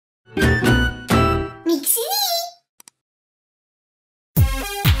Mixi!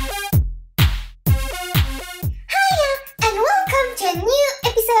 Hiya, and welcome to a new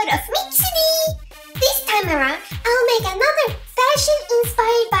episode of Mixi! This time around, I'll make another fashion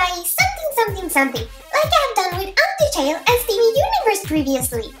inspired by something, like I've done with Undertale and Steven Universe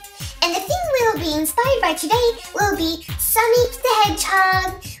previously. And the thing we'll be inspired by today will be Sonic the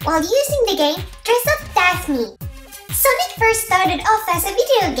Hedgehog, while using the game Dress Up Dafné. Sonic first started off as a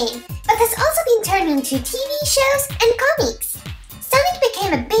video game, but has also been turned into TV shows and comics. Sonic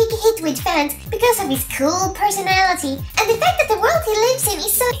became a big hit with fans because of his cool personality and the fact that the world he lives in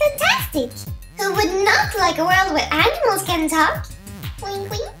is so fantastic. Who would not like a world where animals can talk? Wink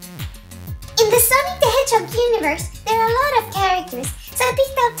wink. In the Sonic the Hedgehog universe, there are a lot of characters, so I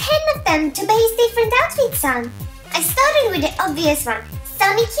picked out 10 of them to base different outfits on. I started with the obvious one,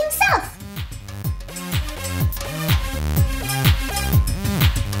 Sonic himself.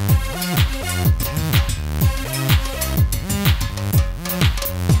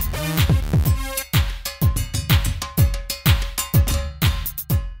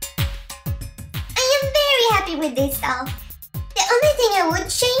 With this doll. The only thing I would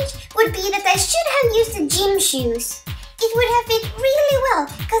change would be that I should have used the gym shoes. It would have fit really well,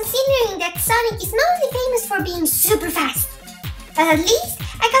 considering that Sonic is mostly famous for being super fast. But at least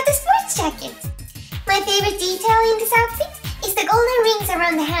I got the sports jacket. My favorite detail in this outfit is the golden rings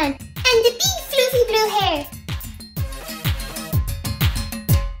around the hand and the big fluffy blue hair.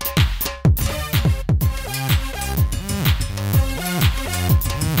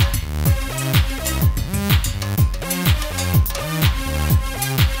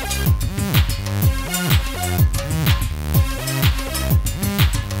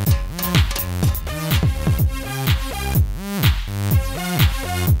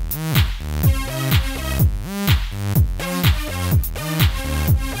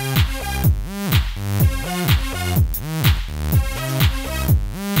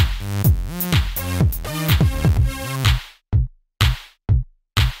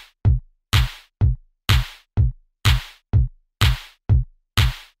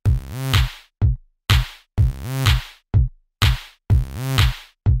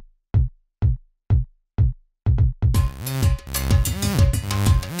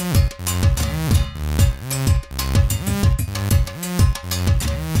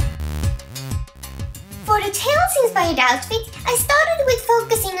 Tails-inspired outfit, I started with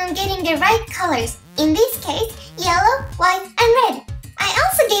focusing on getting the right colors, in this case, yellow, white, and red. I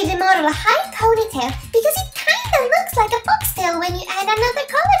also gave the model a high ponytail because it kinda looks like a foxtail when you add another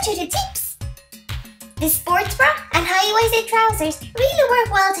color to the tips. The sports bra and high-waisted trousers really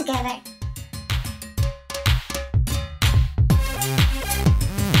work well together.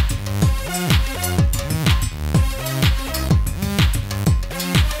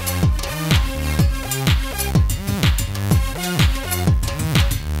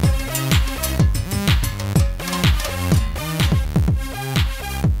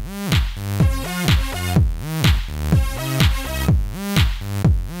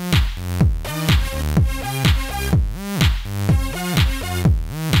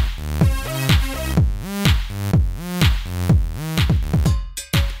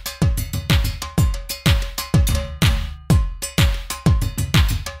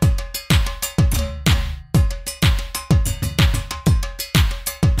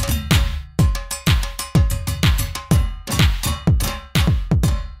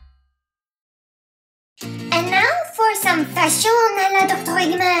 Some Pasion à la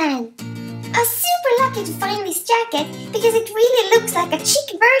DollDivine. I was super lucky to find this jacket because it really looks like a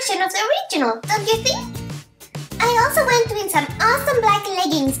chic version of the original, don't you think? I also went with some awesome black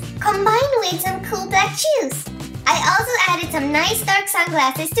leggings combined with some cool black shoes. I also added some nice dark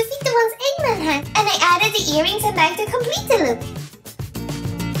sunglasses to fit the ones Eggman had, and I added the earrings and bag to complete the look.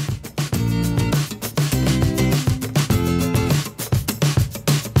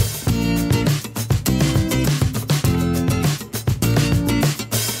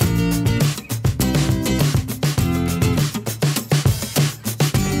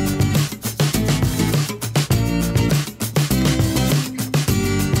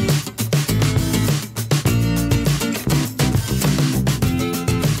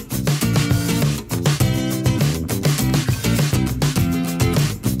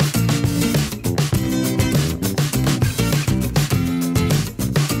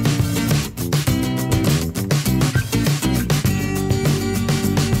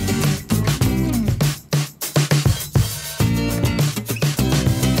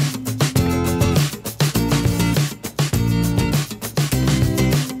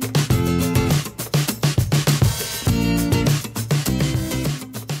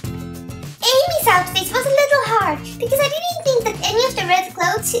 because I didn't think that any of the red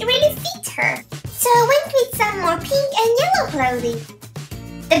clothes really fit her. So I went with some more pink and yellow clothing.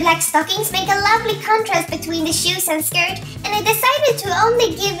 The black stockings make a lovely contrast between the shoes and skirt, and I decided to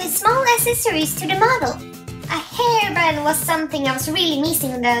only give small accessories to the model. A hairband was something I was really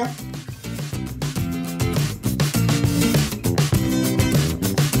missing though.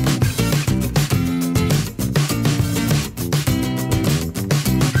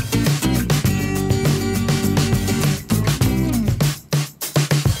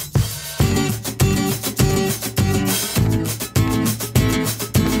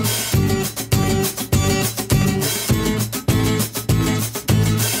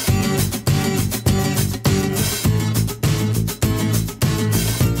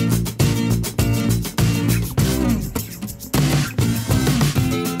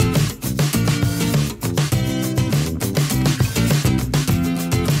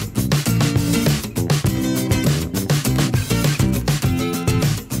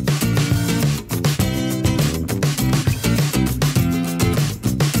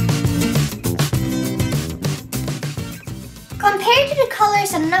 Compared to the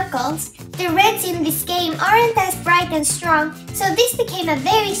colors on Knuckles, the reds in this game aren't as bright and strong, so this became a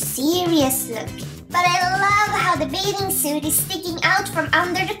very serious look. But I love how the bathing suit is sticking out from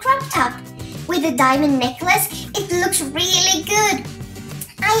under the crop top. With the diamond necklace, it looks really good.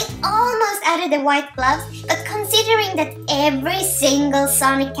 I almost added the white gloves, but considering that every single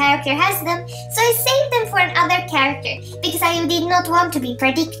Sonic character has them, so I saved them for another character, because I did not want to be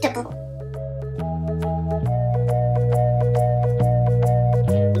predictable.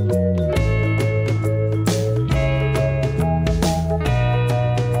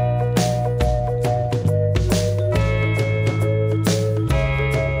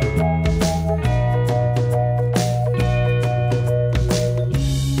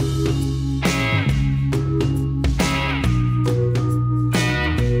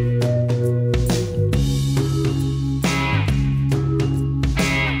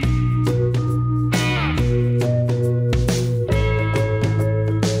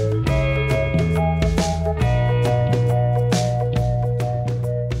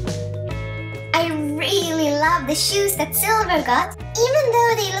 The shoes that Silver got, even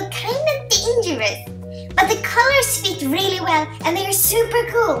though they look kinda dangerous. But the colors fit really well and they are super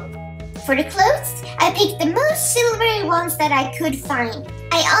cool. For the clothes, I picked the most silvery ones that I could find.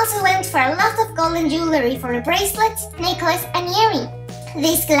 I also went for a lot of golden jewelry for the bracelets, necklace and earring.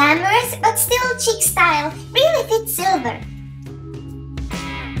 This glamorous but still chic style really fits Silver.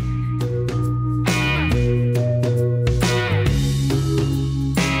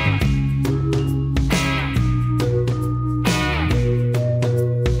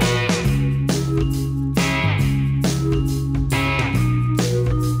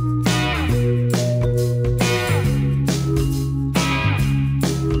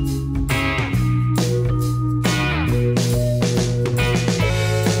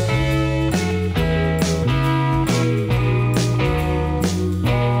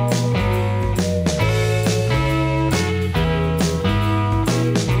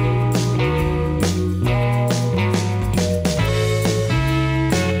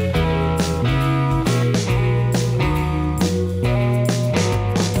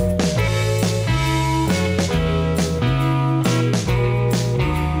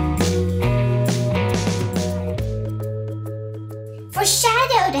 For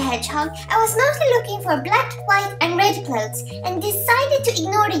Shadow the Hedgehog, I was mostly looking for black, white and red clothes and decided to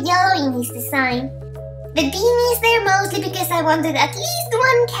ignore the yellow in his design. The beanie is there mostly because I wanted at least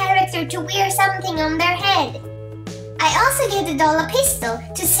one character to wear something on their head. I also gave the doll a pistol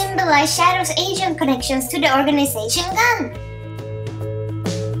to symbolize Shadow's agent connections to the organization gun.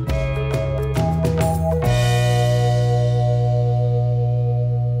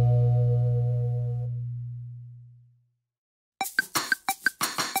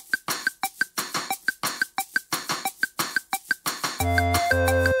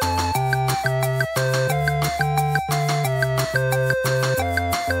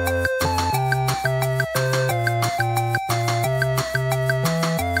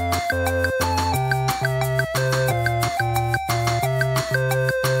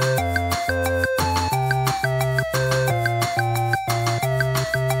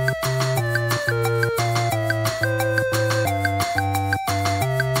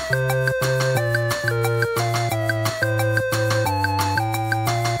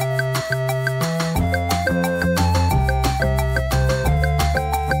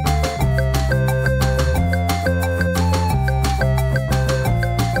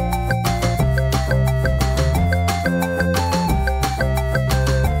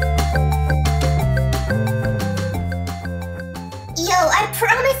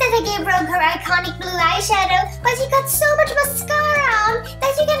 iconic blue eyeshadow, but you got so much mascara on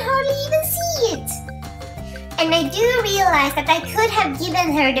that you can hardly even see it. And I do realize that I could have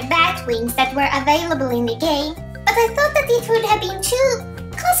given her the bat wings that were available in the game, but I thought that it would have been too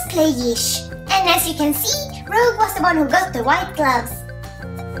cosplay-ish. And as you can see, Rouge was the one who got the white gloves.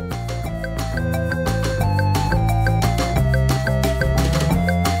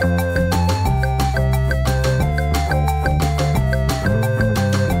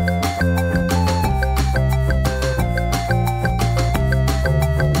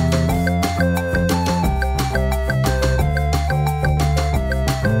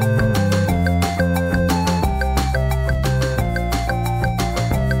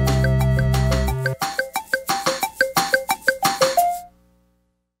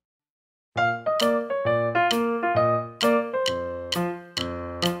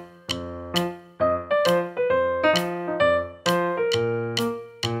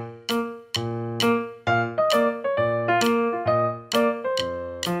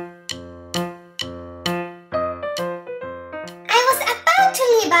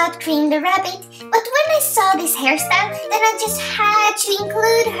 Cream the rabbit, but when I saw this hairstyle, then I just had to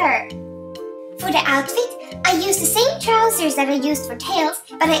include her. For the outfit, I used the same trousers that I used for tails,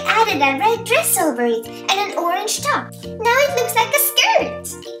 but I added a red dress over it and an orange top. Now it looks like a skirt.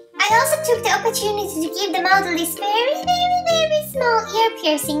 I also took the opportunity to give the model this very small ear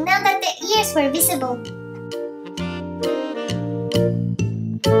piercing now that the ears were visible.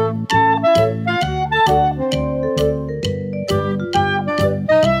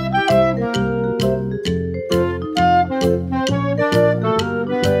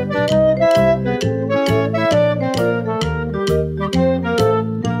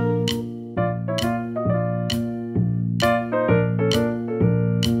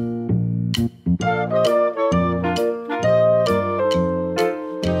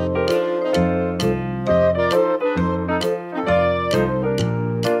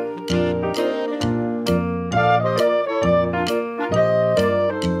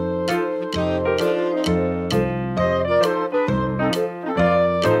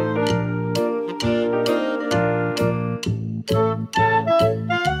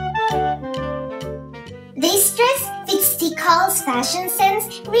 Fashion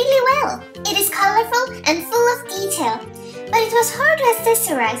sense really well. It is colorful and full of detail, but it was hard to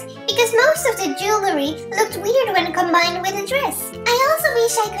accessorize because most of the jewelry looked weird when combined with the dress. I also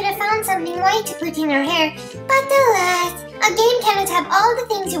wish I could have found something white to put in her hair, but alas, a game cannot have all the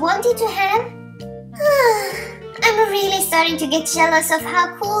things you wanted to have. I'm really starting to get jealous of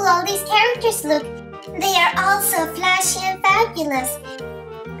how cool all these characters look. They are all so flashy and fabulous.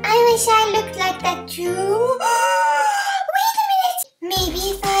 I wish I looked like that too. Wait a minute! Maybe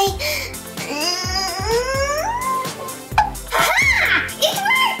if I